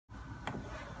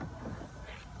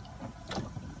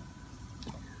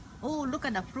Oh, look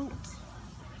at the fruit.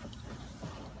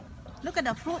 Look at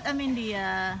the fruit. I mean the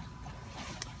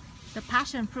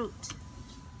passion fruit.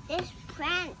 This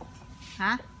plant.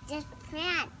 Huh? This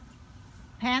plant.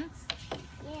 Pants?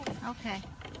 Yes. Okay.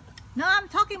 No, I'm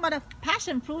talking about the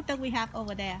passion fruit that we have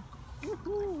over there.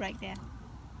 Woohoo, right there.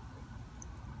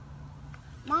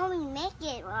 Mommy make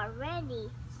it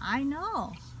already. I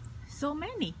know. So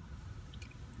many.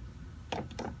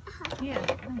 Here,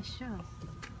 let me show.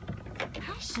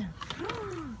 Passion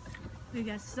fruit. We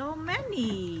got so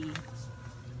many.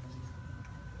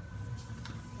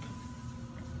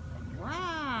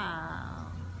 Wow.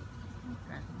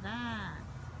 Look at that.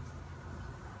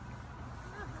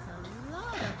 That's a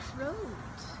lot of fruit.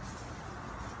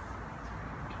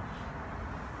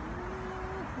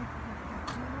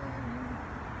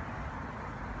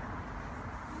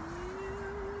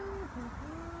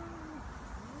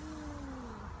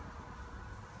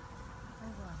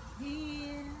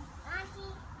 Here.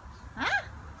 Auntie, Huh?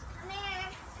 come here.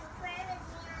 You play with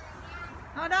me on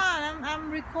the Hold on, I'm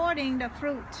recording the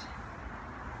fruit.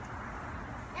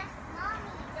 That's mommy.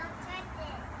 Don't touch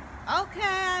it. Okay,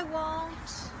 I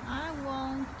won't. I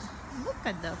won't. Look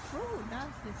at the fruit. That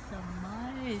is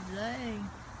amazing.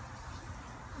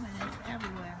 I mean, it's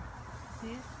everywhere.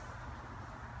 See it?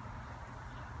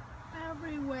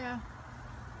 Everywhere.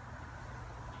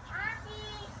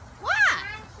 Auntie. What?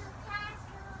 Time to.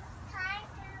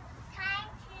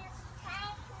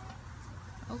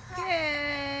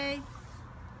 Okay.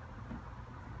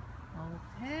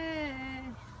 Okay.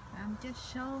 I'm just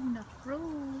showing the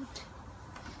fruit.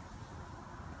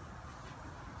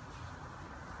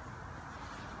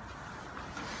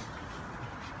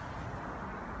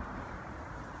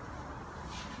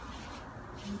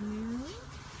 You.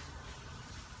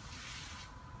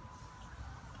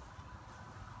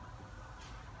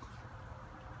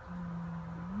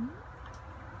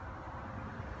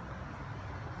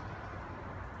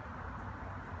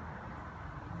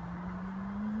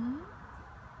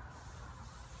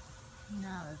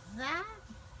 Now that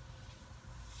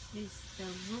is the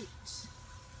root. So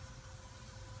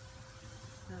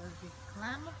if we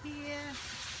climb up here,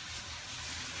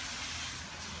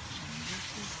 and this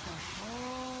is the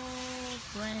whole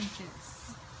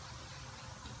branches.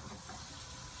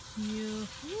 You.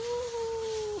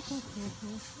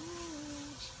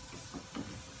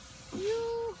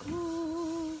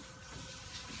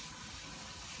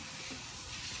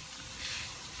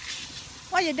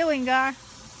 What are you doing, Gar?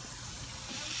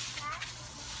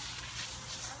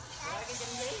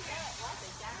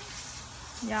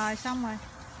 Yeah, xong rồi.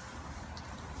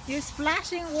 You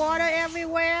splashing water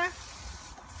everywhere?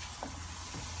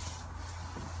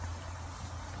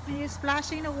 Are you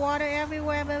splashing the water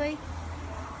everywhere, baby?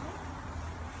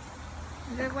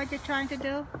 Is that what you're trying to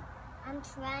do? I'm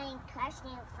trying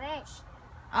catching a fish.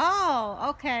 Oh,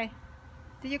 okay.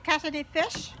 Did you catch any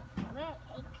fish? Look,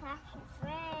 I catch a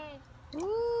fish.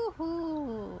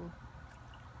 Woohoo!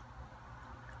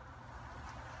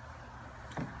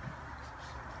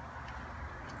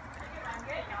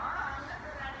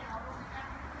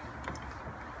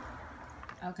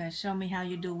 Okay, show me how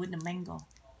you do with the mango.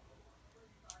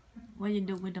 What you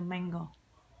do with the mango?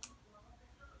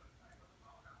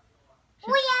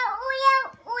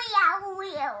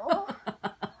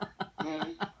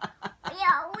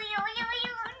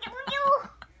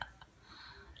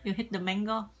 You hit the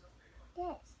mango?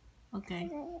 Yes. Okay.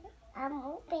 I'm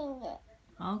opening it.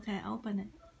 Okay, open it.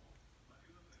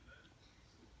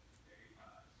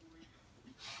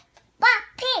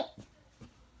 Puppy!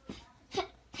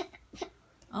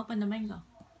 Open the mango.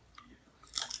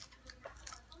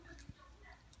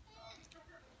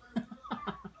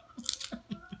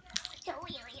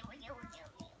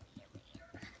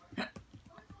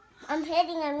 I'm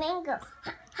hitting a mango.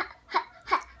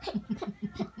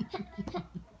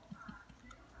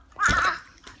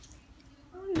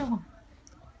 Oh no.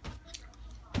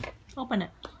 Open it.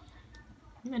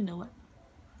 You can do it.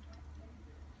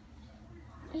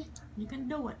 You can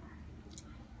do it.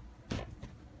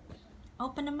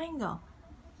 Open the mango.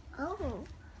 Oh,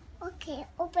 okay.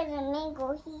 Open the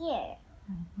mango here.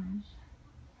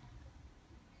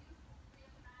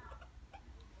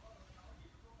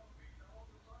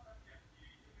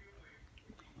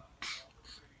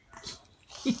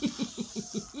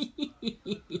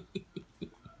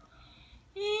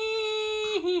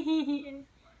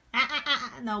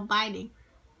 No biting.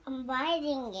 I'm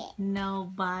biting it.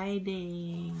 No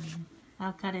biting.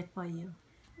 I'll cut it for you.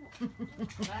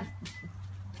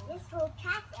 This whole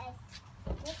cat is.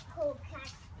 This whole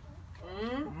cat.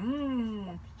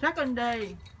 Second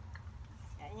day.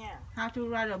 Vậy nha. How to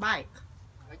ride a bike.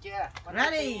 Được chưa?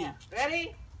 Ready.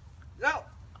 Ready? Go.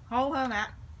 Hô hơn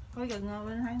ạ. Coi chừng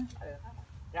bên thấy.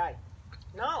 Rồi.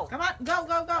 No. Come on, go,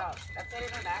 go, go. Rồi, đặt xe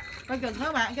nó đã. Coi chừng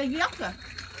các bạn, cây dốc rồi.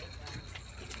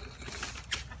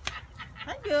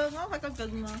 Thấy chưa, nó phải coi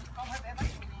chừng mà. Không phải bé bánh.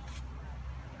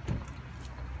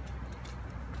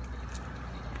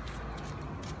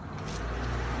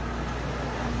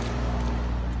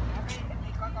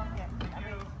 Coi con kìa.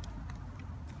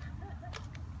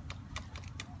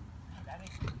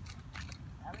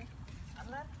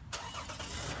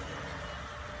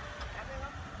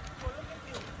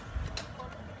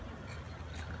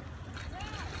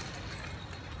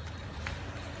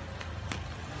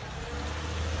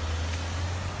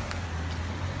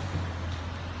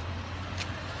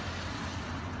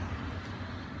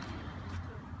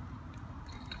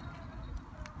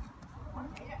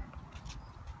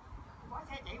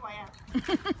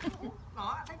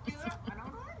 Đó, thấy chưa? Mà nó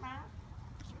nói mà.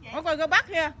 Ủa coi go back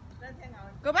here. Lên xe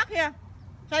ngồi. Go back here.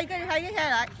 Xoay cái xe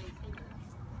lại.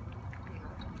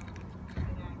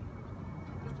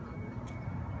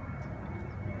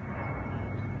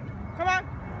 Come on.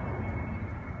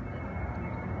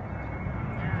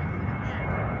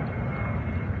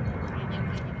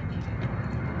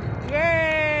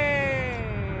 Yeah.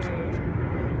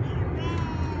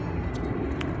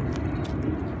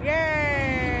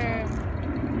 Yeah.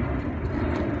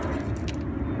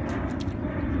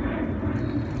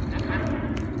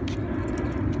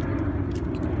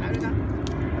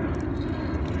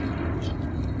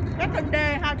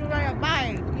 Yesterday, how to ride a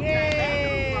bike.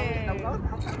 Yeah.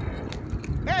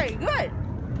 Very good.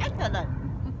 Excellent.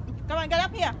 Come on, get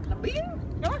up here. Làm biến.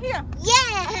 Come up here.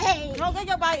 Yay! Go get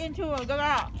your bike into a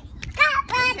garage.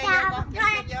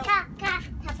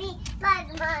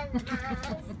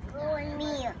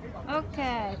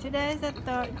 Okay, today is the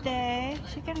third day.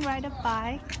 She can ride a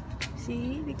bike.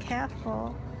 See, be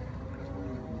careful.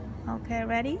 Okay,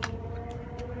 ready?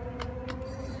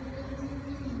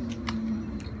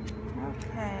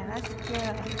 Okay, that's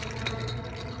good.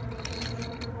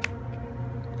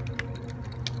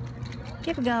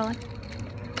 Keep going.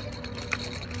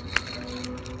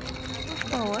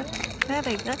 Forward.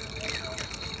 Very good.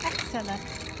 Excellent.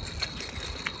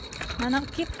 Now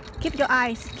keep your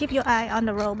eye on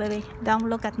the road, baby. Don't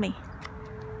look at me.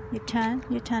 You turn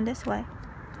this way.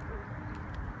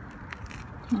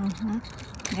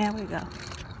 There we go.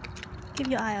 Keep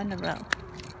your eye on the road.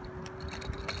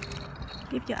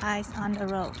 Keep your eyes on the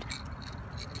road.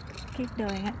 Keep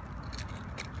doing it.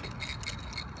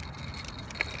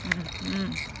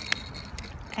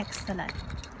 Excellent.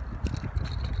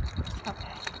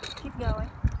 Okay. Keep going.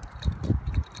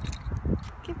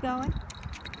 Keep going.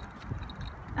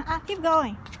 Keep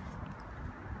going.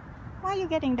 Why are you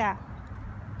getting down?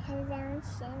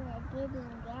 Because I'm getting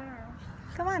down.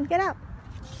 Come on, get up.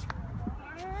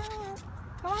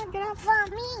 Come on, get up. For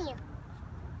me.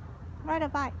 Ride a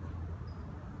bike.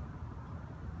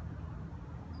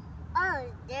 Oh,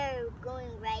 they're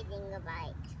going riding a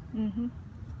bike.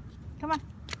 Come on.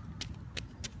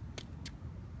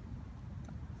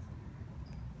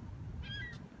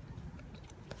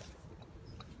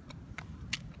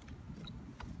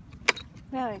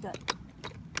 Very good.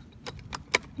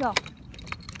 Go.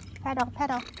 Pedal,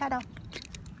 pedal, pedal.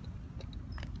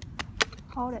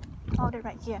 Hold it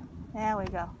right here. There we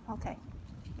go. Okay.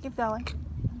 Keep going.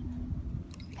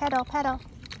 Pedal, pedal.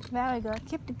 Very good.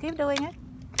 Keep doing it.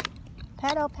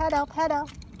 Pedal, pedal, pedal.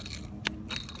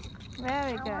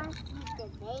 Very I good. want to see the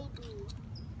baby.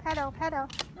 Pedal, pedal.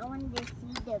 I want to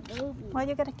see the baby. Well,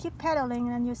 you gotta keep pedaling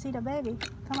and you see the baby.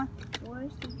 Come on.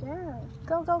 Where's she go?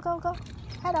 Go, go, go, go.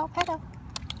 Pedal, pedal.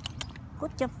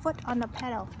 Put your foot on the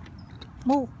pedal.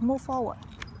 Move forward.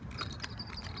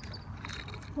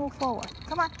 Move forward.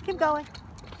 Come on, keep going.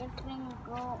 Different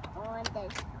go on the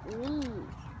street.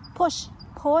 Push,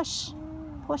 push.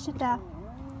 Push it down.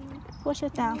 Push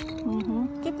it down.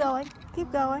 Keep going.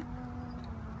 Keep going.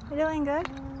 You're doing good.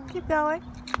 Keep going.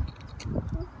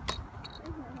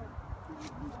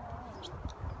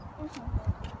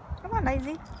 Come on,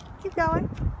 Daisy. Keep going.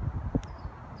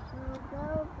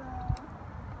 Go.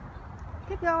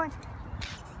 Keep going.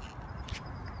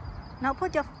 Now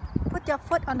put your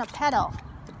foot on the pedal.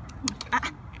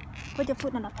 Put your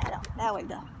foot on the pedal. There we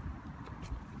go.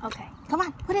 Okay. Come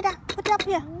on. Put it up. Put it up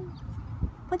here.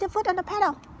 Put your foot on the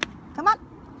pedal. Come on.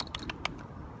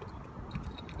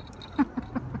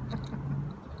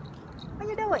 What are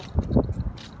you doing?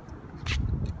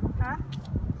 Huh?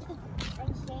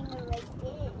 I'm saying it like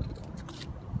this.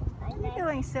 What are you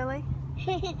doing, silly?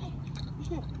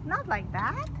 Not like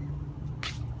that.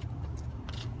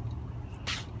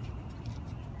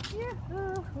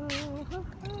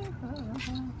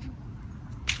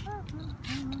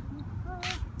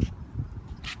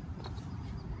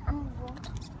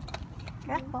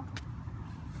 Careful.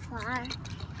 Far.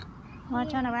 Want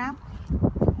to turn around?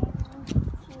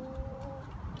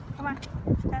 Come on,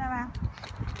 turn around.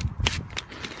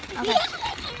 Okay.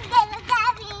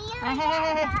 Hey, hey,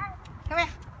 hey, hey. Come here.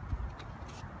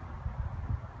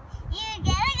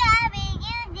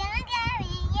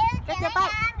 Get your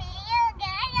bike.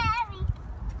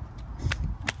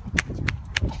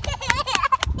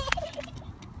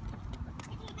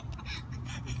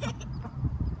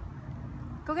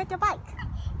 Go get your bike.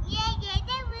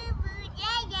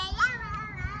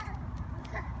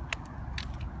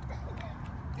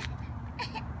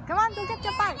 Come on, go get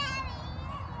your bike.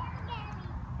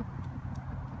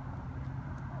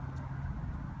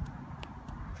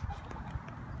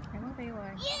 Em mất tiêu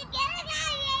rồi.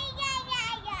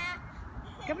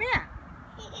 Come here.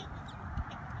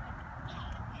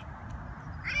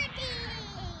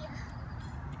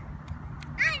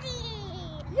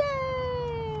 Yay!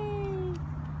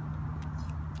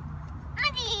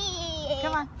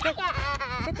 Come on,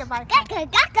 get your bike.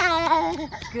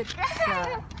 Good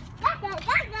girl.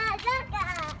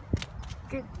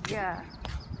 Good girl.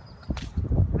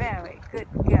 Very good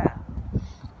girl.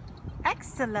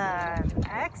 Excellent.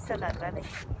 Excellent, baby.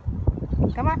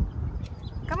 Come on.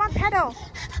 Come on, pedal.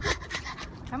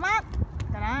 Come on.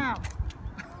 Get out.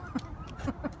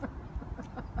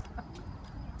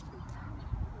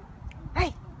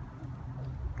 Hey.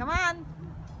 Come on.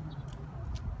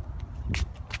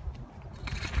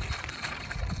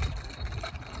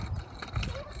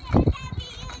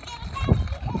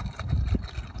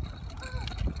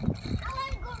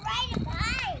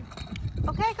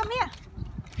 Okay, come here.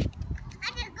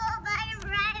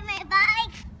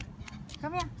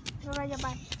 Come here. Go ride your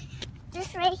bike.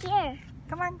 Just right here.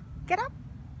 Come on. Get up.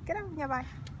 Get up on your bike.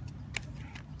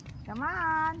 Come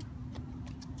on.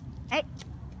 Hey.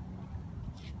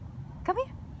 Come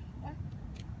here.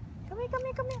 Come here, come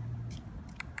here, come here.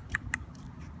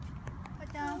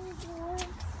 Put down.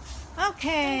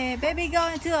 Okay, baby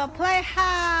going to a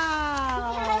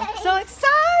playhouse. So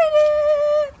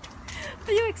excited.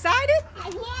 Are you excited?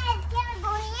 Yes, can I go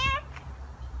here?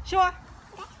 Sure.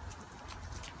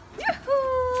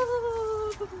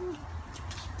 Yoo-hoo.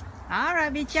 All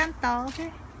right, be gentle,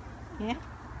 okay? Yeah.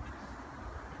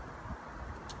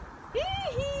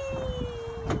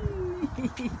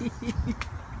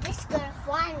 This is gonna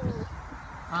fly me.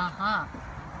 Uh-huh.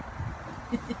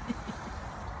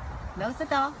 Close the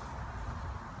door.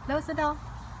 Close the door.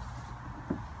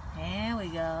 There we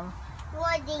go. You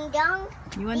want ding dong?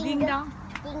 You want ding dong?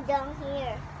 Ding dong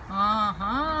here.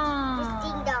 Uh-huh. Just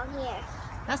ding dong here.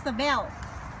 That's the bell.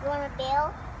 You want a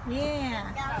bell?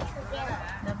 Yeah. Dong is the bell.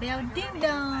 The bell ding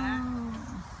dong.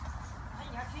 Thấy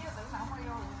nhỏ xíu tưởng là không có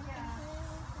vô được chứ.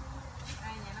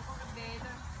 Ai nhà nó có cái đê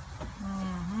đó.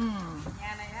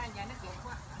 Nhà này á, nhà nước lụt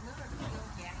quá, nước nó vô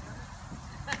chèn nữa.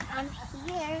 I'm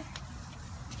here.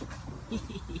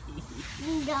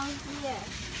 Ding dong here.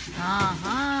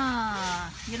 Uh-huh.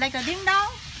 You like the ding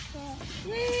dong? Yeah.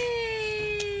 Yay!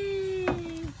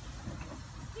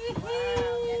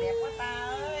 Wow, nhà đẹp quá ta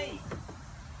ơi.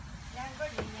 Giang có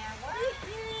gì nhà quá.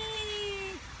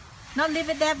 No, leave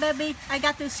it there, baby. I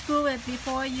got to screw it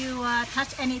before you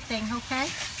touch anything, okay?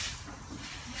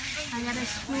 I got to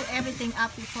screw everything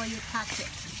up before you touch it.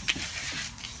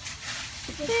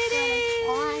 It's gonna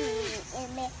fly me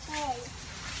in my head.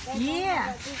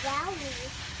 Yeah.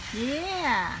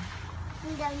 Yeah.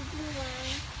 Ding dong, ding dong.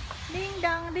 Ding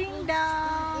dong, ding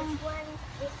dong.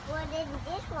 This one, and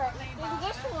this one, and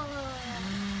this one.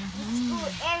 Screw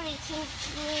everything to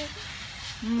me.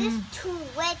 This too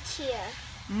wet here.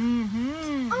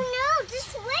 Mm-hmm. Oh no, this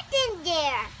wet in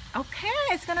there. Okay,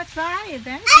 it's gonna dry I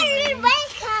eventually.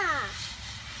 Rebecca.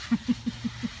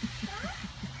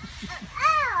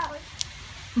 Ouch.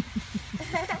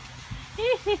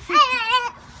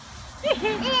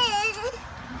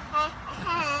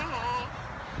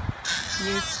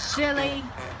 You silly.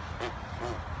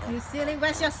 You silly.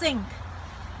 Where's your sink?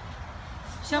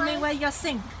 Show me where your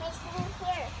sink. My sink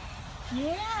here.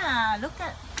 Yeah, look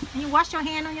at. Can you wash your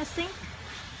hand on your sink?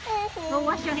 Go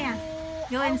wash your hand.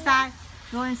 Go inside.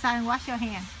 Go inside and wash your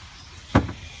hand.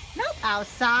 Not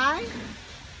outside.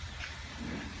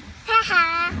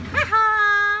 Haha.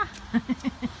 Ha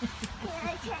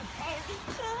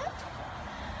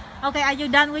Okay, are you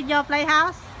done with your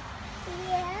playhouse?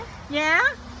 Yeah. Yeah?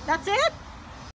 That's it?